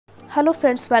Hello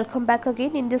friends, welcome back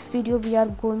again. In this video we are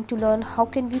going to learn how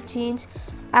can we change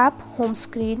app home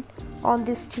screen on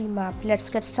this Steam app. Let's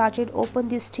get started. Open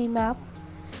this Steam app.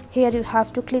 Here you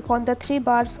have to click on the three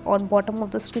bars on bottom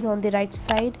of the screen on the right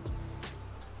side.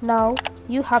 Now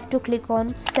you have to click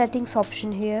on settings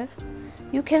option here.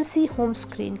 You can see home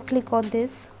screen. Click on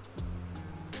this.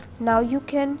 Now you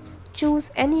can choose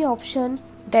any option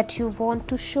that you want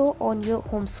to show on your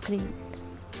home screen.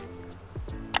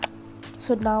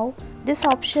 So now this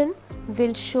option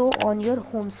will show on your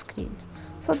home screen.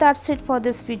 So that's it for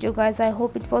this video guys. I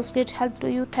hope it was great help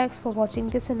to you. Thanks for watching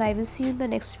this and I will see you in the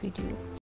next video.